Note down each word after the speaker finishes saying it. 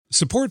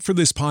Support for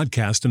this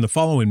podcast and the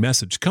following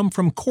message come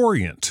from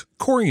Corient.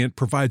 Corient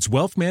provides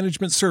wealth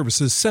management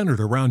services centered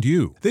around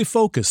you. They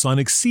focus on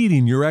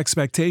exceeding your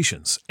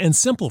expectations and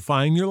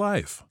simplifying your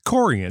life.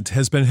 Corient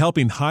has been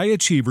helping high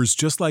achievers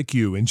just like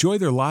you enjoy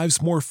their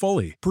lives more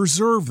fully,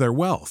 preserve their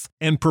wealth,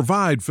 and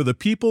provide for the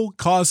people,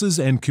 causes,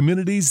 and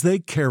communities they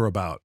care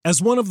about. As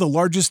one of the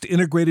largest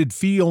integrated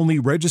fee-only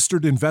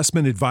registered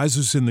investment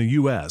advisors in the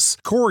U.S.,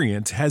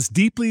 Corient has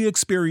deeply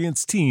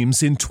experienced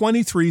teams in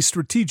 23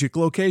 strategic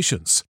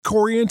locations.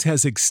 Corient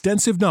has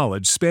extensive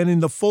knowledge spanning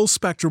the full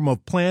spectrum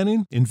of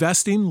planning,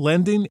 investing,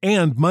 lending,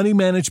 and money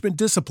management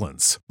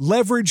disciplines.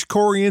 Leverage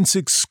Corient's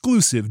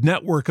exclusive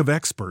network of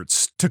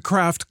experts to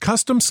craft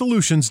custom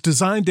solutions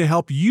designed to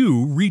help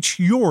you reach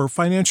your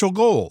financial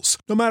goals,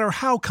 no matter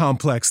how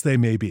complex they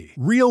may be.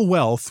 Real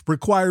wealth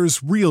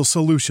requires real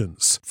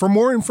solutions. For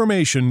more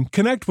information,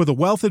 connect with a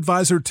wealth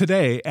advisor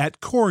today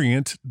at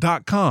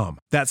Corient.com.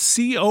 That's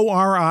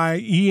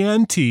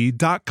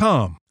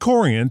Corient.com.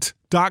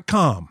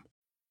 Corient.com.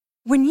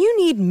 When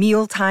you need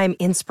mealtime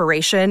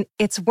inspiration,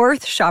 it's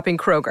worth shopping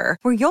Kroger,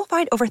 where you'll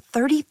find over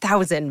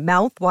 30,000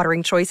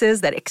 mouth-watering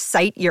choices that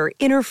excite your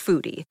inner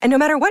foodie. And no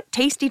matter what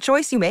tasty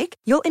choice you make,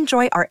 you'll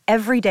enjoy our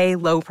everyday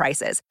low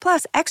prices,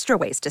 plus extra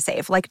ways to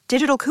save, like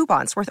digital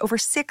coupons worth over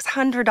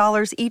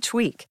 $600 each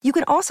week. You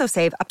can also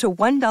save up to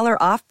 $1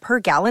 off per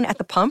gallon at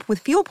the pump with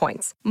fuel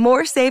points.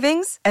 More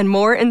savings and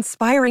more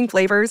inspiring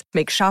flavors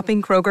make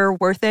shopping Kroger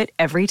worth it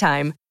every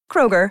time.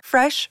 Kroger,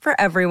 fresh for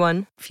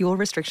everyone. Fuel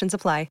restrictions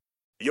apply.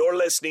 You're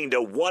listening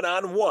to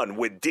One-on-One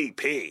with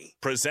DP,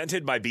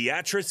 presented by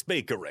Beatrice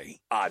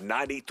Bakery on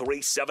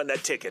 93.7 The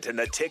Ticket and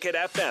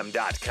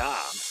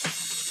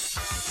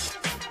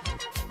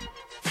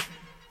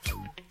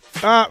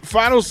theticketfm.com.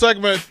 Final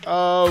segment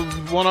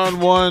of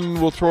One-on-One.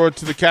 We'll throw it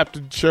to the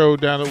Captain Show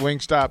down at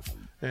Wingstop,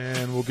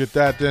 and we'll get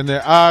that in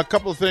there. A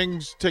couple of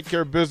things, take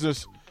care of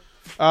business.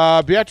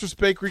 Beatrice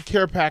Bakery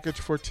care package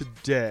for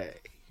today.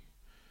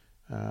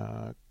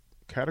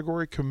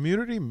 Category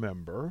community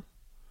member.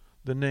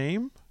 The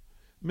name,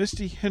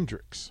 Misty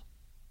Hendricks.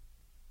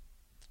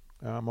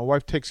 My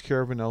wife takes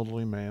care of an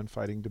elderly man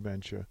fighting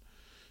dementia.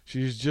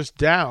 She's just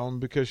down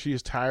because she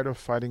is tired of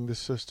fighting the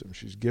system.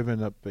 She's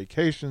given up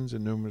vacations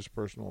and numerous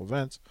personal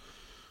events.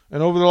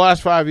 And over the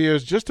last 5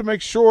 years, just to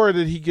make sure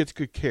that he gets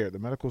good care, the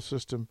medical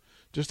system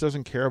just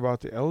doesn't care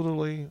about the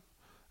elderly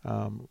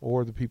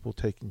or the people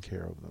taking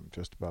care of them,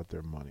 just about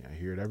their money. I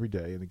hear it every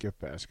day, and the gift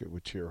basket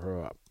would cheer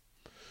her up.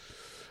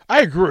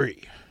 I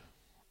agree.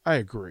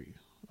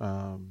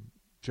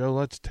 Joe,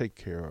 let's take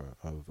care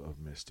of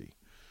Misty.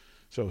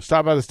 So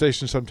stop by the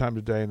station sometime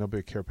today, and there'll be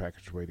a care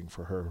package waiting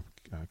for her,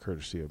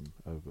 courtesy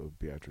of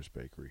Beatrice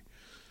Bakery.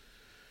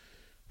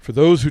 For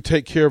those who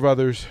take care of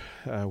others,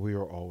 we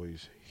are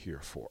always here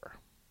for.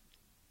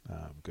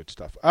 Good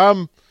stuff.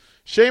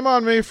 Shame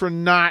on me for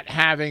not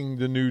having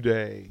the New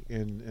Day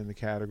in the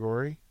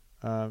category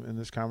in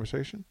this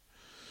conversation.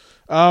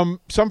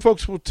 Some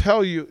folks will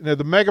tell you,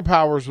 the Mega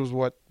Powers was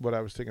what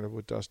I was thinking of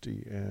with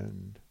Dusty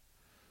and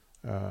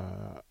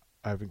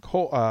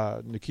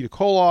Nikita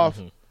Koloff.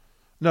 Mm-hmm.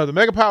 No, the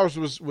Mega Powers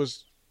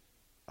was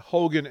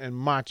Hogan and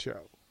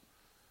Macho.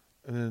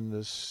 And then the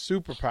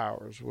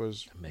Superpowers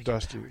was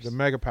Dusty. Powers. The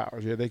Mega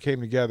Powers. Yeah, they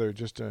came together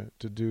just to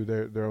do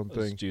their own thing.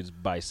 Those dudes'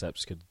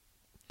 biceps could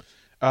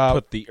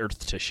put the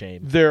earth to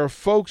shame. There are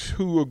folks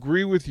who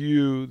agree with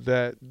you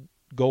that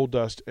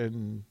Goldust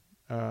and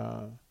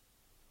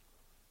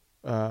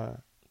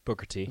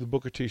Booker T. The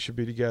Booker T should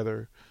be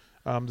together.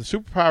 The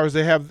Superpowers,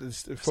 they have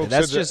folks.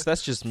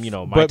 That's just my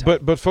time.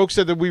 But folks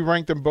said that we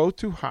ranked them both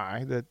too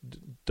high. That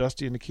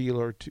Dusty and Nikita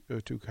are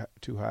too high.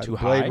 Too Blade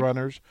high?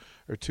 Runners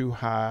are too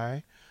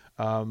high.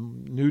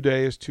 New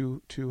Day is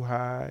too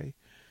high.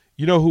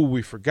 You know who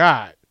we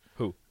forgot?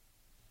 Who?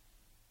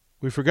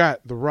 We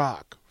forgot The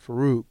Rock,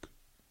 Farouk,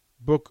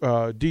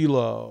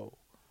 D-Lo,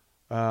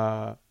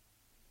 the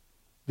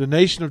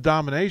Nation of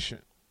Domination,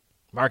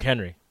 Mark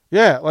Henry.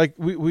 Yeah, like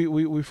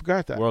we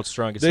forgot that. World's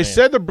Strongest They Man.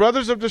 said the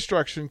Brothers of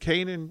Destruction,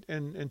 Kane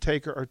and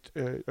Taker,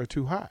 are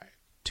too high.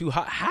 Too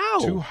high? How?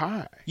 Too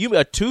high. You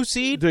a 2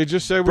 seed? They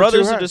just said we're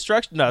Brothers too high. of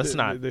Destruction? No, it's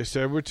not. They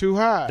said we're too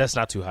high. That's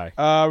not too high.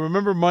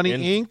 Remember Money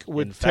Inc.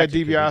 with Ted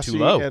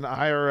DiBiase and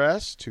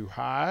IRS? Too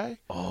high.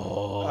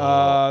 Oh,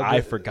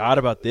 I forgot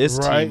about this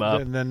team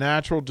up. The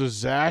Natural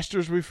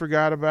Disasters we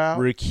forgot about.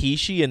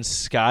 Rikishi and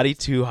Scotty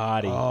Too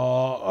Hotty.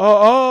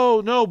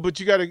 Oh, no,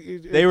 but you got to.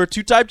 They were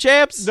 2-time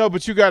champs? No,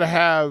 but you got to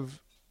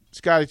have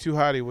Scotty Too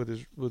Hotty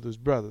with his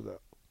brother though.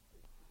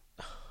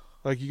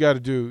 Like you got to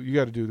do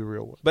the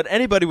real one. But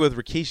anybody with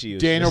Rikishi,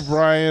 Daniel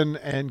Bryan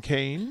and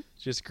Kane,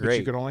 just great. But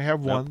you can only have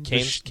one. Nope,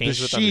 Kane's the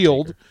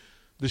Shield,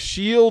 the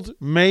Shield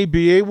may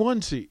be a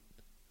 1 seed.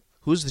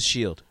 Who's the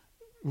Shield?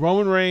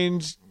 Roman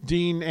Reigns,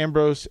 Dean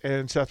Ambrose,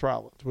 and Seth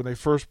Rollins. When they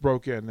first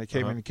broke in, they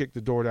came in and kicked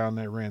the door down. And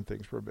they ran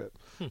things for a bit.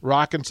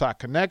 Rock and Sock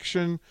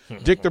Connection,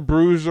 Dick the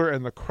Bruiser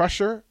and the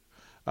Crusher.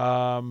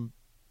 The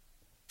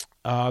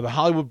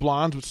Hollywood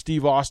Blondes with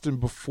Steve Austin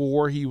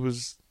before he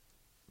was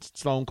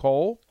Stone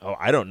Cold. Oh,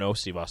 I don't know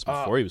Steve Austin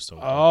before he was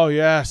Stone Cold. Oh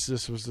yes,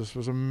 this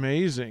was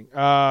amazing.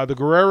 The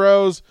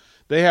Guerreros,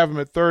 they have him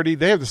at 30.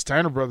 They have the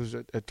Steiner brothers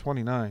at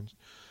 29.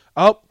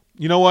 Oh,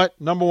 you know what?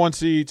 Number 1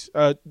 seeds,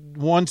 the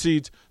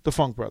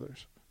Funk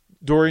Brothers,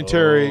 Dorian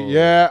Terry.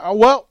 Yeah.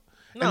 Well,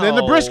 No. and then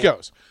the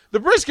Briscoes. The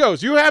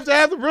Briscoes. You have to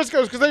have the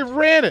Briscoes because they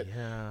ran it.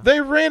 Yeah.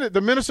 They ran it.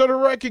 The Minnesota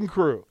Wrecking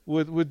Crew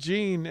with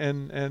Gene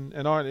and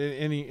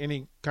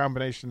any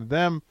combination of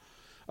them.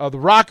 The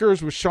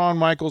Rockers with Shawn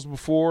Michaels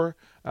before,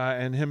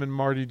 and him and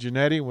Marty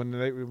Jannetty when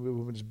it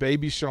was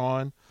Baby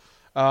Shawn.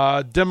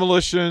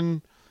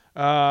 Demolition,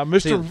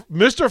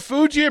 Mr.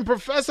 Fuji and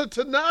Professor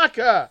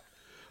Tanaka.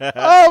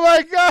 Oh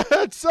my God,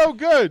 that's so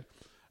good.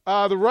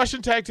 The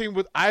Russian tag team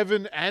with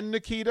Ivan and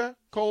Nikita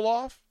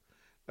Koloff.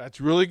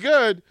 That's really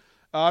good.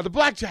 The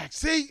Blackjacks.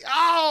 See?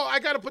 Oh, I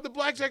got to put the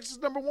Blackjacks as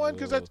number 1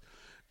 because that's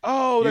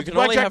you that's can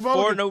only Blackjack have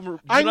four Mulligan.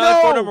 I know.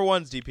 Have 4 number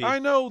 1s, DP. I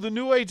know. The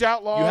New Age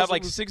Outlaws. You have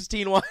like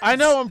 16 ones. I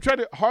know. I'm trying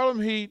to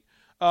Harlem Heat,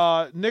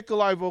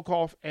 Nikolai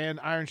Volkov and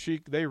Iron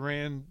Sheik. They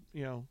ran.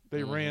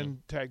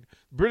 Ran tag.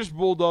 British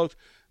Bulldogs,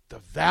 the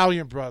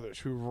Valiant Brothers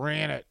who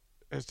ran it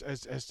as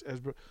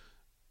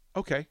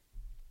okay.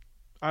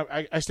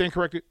 I stand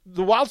corrected.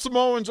 The Wild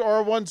Samoans are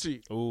a 1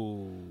 seed.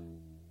 Ooh.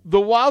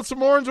 The Wild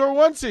Samoans are a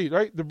 1 seed,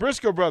 right? The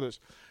Briscoe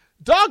brothers.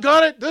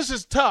 Doggone it, this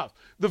is tough.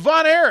 The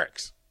Von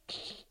Erichs.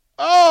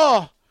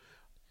 Oh,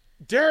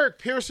 Derek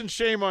Pearson,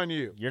 shame on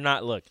you. You're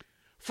not, look.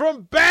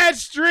 From Bad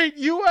Street,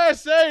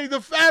 USA,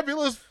 the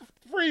fabulous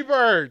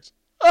Freebirds.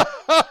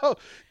 Oh,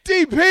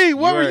 DP,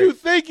 what were you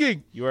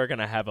thinking? You are going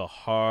to have a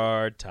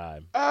hard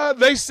time.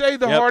 They say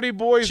the Hardy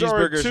Boys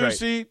are a 2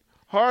 seed.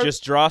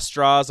 Just draw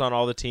straws on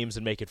all the teams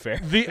and make it fair.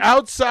 The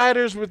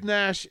Outsiders with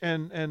Nash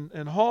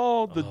and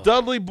Hall, the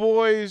Dudley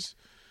Boys.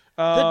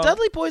 The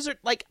Dudley Boys are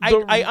like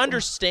I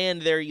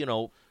understand they're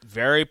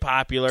very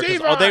popular.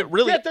 They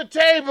really get the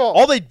table.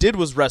 All they did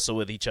was wrestle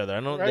with each other.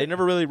 Right? They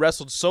never really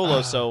wrestled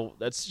solo, so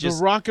that's just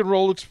the Rock and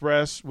Roll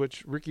Express,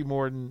 which Ricky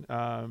Morton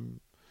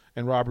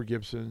and Robert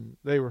Gibson,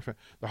 they were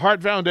the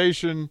Hart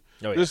Foundation.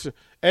 Oh, yeah. This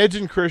Edge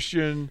and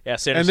Christian. Yeah,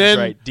 Sanderson's and then,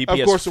 right.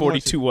 DPS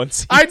 42 1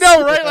 seeds. I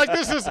know, right? Like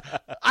this is.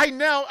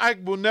 I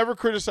will never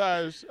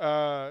criticize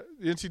the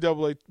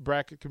NCAA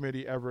bracket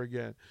committee ever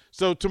again.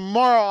 So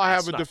tomorrow I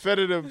have a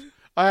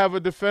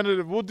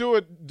definitive. We'll do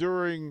it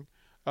during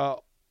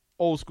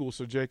old school,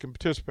 so Jay can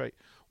participate.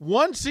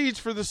 1 seeds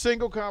for the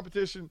single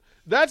competition.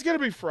 That's going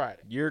to be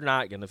Friday. You're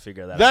not going to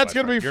figure that out. That's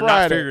going to be Friday.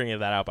 Friday. You're not figuring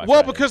that out by Well,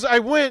 Friday. because I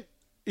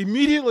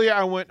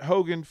went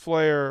Hogan,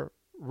 Flair,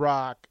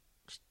 Rock,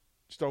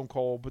 Stone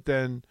Cold, but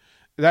then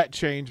that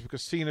changed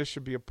because Cena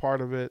should be a part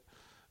of it.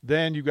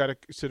 Then you got to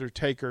consider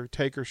Taker.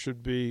 Taker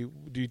should be.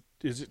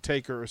 Is it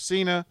Taker or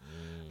Cena?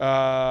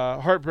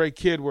 Heartbreak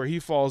Kid, where he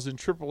falls in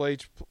Triple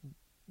H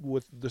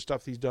with the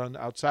stuff he's done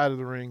outside of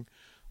the ring.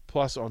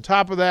 Plus, on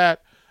top of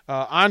that,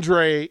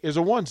 Andre is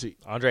a 1 seed.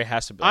 Andre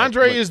has to be.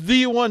 Andre is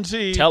the 1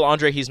 seed. Tell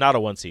Andre he's not a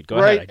 1 seed. Go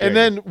right? ahead. And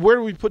then where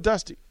do we put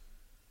Dusty?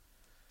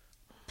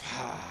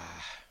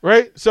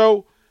 Right?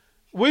 So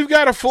we've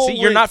got a full See,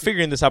 you're not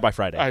figuring this out by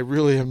Friday. I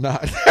really am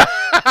not.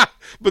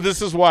 But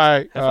this is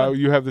why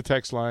you have the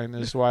text line.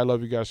 This is why I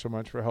love you guys so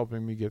much for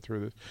helping me get through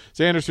this.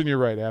 So, Anderson, you're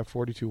right. I have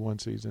 42 1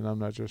 seeds, and I'm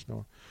not just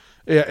knowing.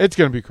 Yeah, it's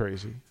going to be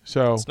crazy.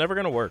 So it's never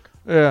going to work.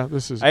 Yeah,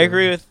 this is. I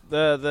agree with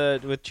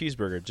with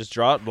Cheeseburger. Just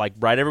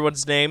write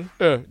everyone's name.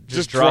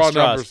 Just draw straws.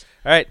 Numbers.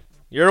 All right,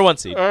 you're a 1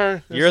 seed. All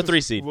right, you're a 3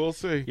 seed. We'll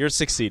see. You're a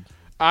 6 seed.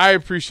 I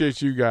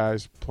appreciate you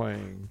guys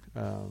playing.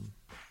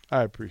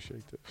 I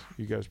appreciate this.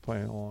 You guys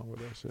playing along with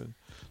us. And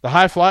the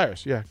High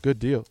Flyers, yeah, good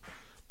deal.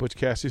 Butch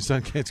Cassidy,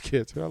 Sundance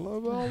Kids. I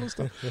love all this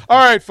stuff.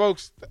 All right,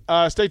 folks,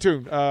 stay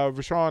tuned.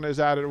 Rashawn is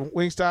out at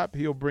Wingstop.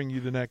 He'll bring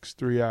you the next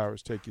 3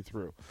 hours, take you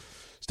through.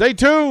 Stay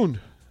tuned.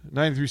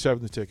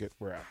 93.7 The Ticket.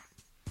 We're out.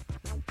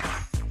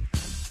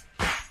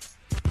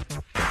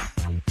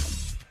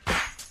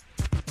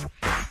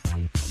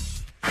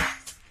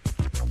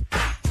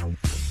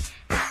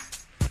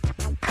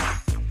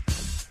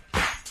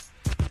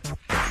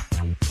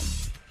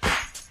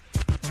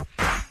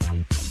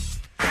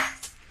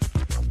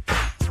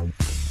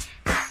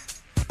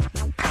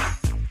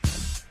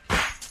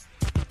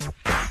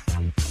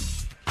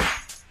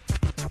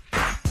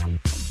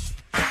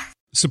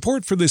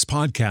 Support for this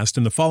podcast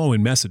and the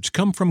following message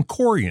come from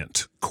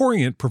Corient.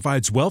 Corient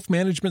provides wealth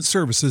management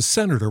services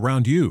centered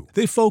around you.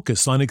 They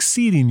focus on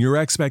exceeding your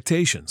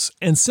expectations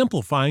and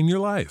simplifying your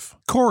life.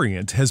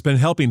 Corient has been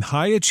helping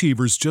high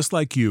achievers just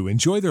like you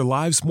enjoy their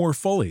lives more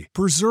fully,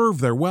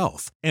 preserve their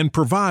wealth, and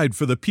provide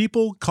for the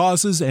people,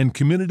 causes, and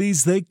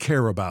communities they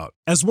care about.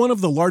 As one of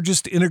the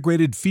largest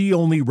integrated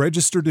fee-only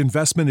registered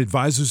investment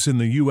advisors in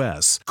the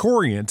U.S.,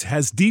 Corient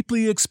has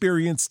deeply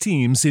experienced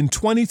teams in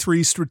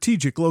 23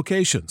 strategic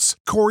locations.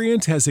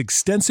 Corient has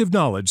extensive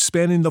knowledge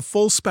spanning the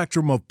full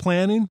spectrum of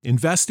plan planning,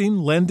 investing,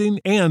 lending,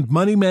 and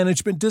money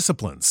management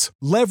disciplines.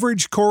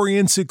 Leverage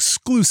Corient's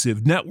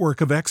exclusive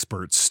network of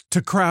experts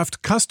to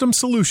craft custom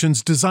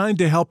solutions designed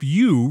to help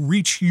you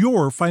reach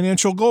your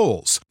financial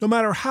goals, no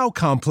matter how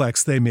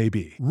complex they may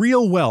be.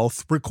 Real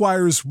wealth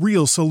requires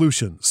real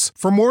solutions.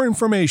 For more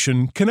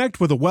information,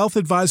 connect with a wealth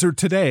advisor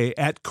today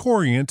at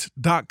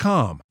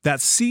Corient.com.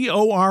 That's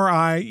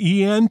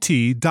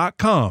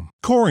Corient.com.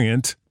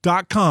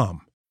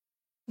 Corient.com.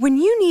 When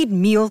you need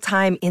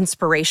mealtime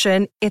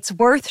inspiration, it's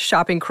worth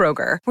shopping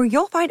Kroger, where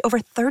you'll find over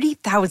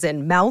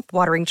 30,000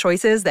 mouth-watering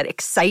choices that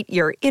excite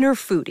your inner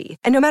foodie.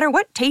 And no matter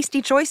what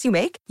tasty choice you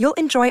make, you'll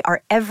enjoy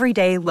our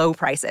everyday low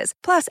prices,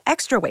 plus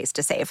extra ways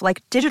to save,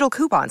 like digital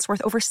coupons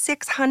worth over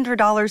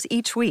 $600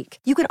 each week.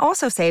 You can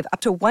also save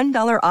up to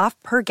 $1 off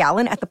per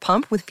gallon at the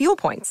pump with fuel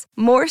points.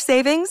 More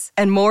savings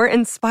and more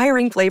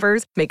inspiring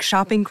flavors make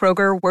shopping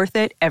Kroger worth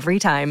it every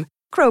time.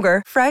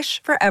 Kroger,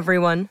 fresh for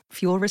everyone.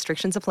 Fuel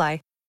restrictions apply.